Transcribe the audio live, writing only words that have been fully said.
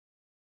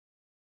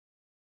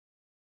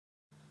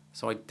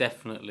So I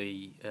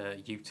definitely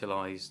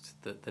utilised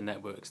the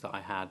networks that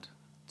I had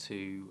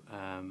to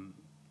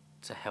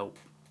help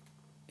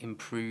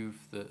improve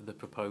the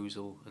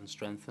proposal and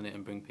strengthen it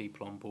and bring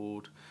people on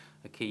board.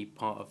 A key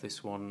part of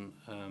this one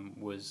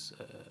was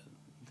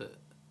that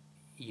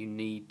you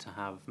need to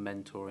have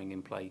mentoring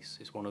in place.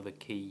 It's one of the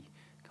key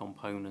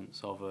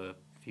components of a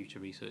Future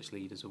Research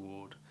Leaders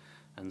Award,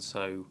 and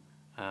so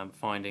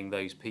finding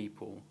those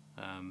people,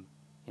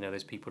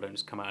 those people don't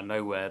just come out of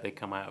nowhere. They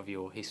come out of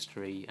your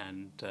history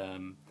and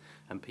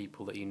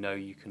people that you know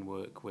you can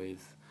work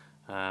with,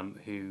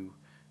 who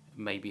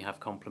maybe have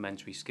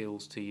complementary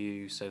skills to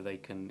you, so they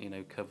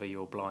can cover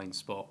your blind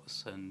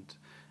spots. And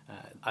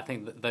I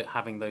think that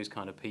having those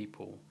kind of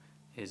people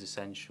is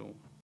essential.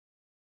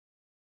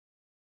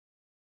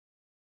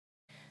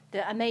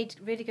 I made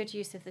really good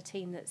use of the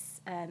team that's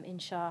in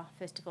SHAR,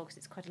 first of all, because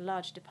it's quite a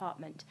large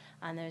department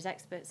and there's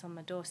experts on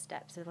my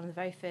doorstep. So one of the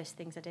very first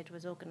things I did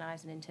was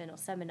organise an internal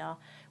seminar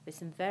with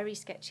some very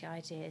sketchy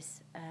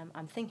ideas.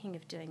 I'm thinking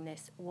of doing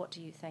this, what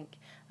do you think?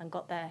 And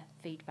got their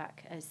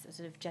feedback as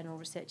sort of general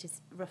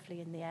researchers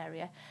roughly in the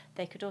area.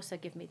 They could also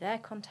give me their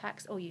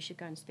contacts, or you should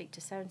go and speak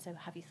to so-and-so,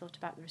 have you thought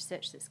about the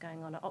research that's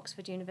going on at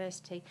Oxford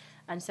University?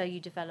 And so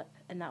you develop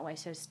in that way.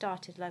 So it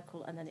started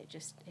local and then it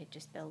just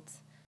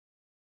builds.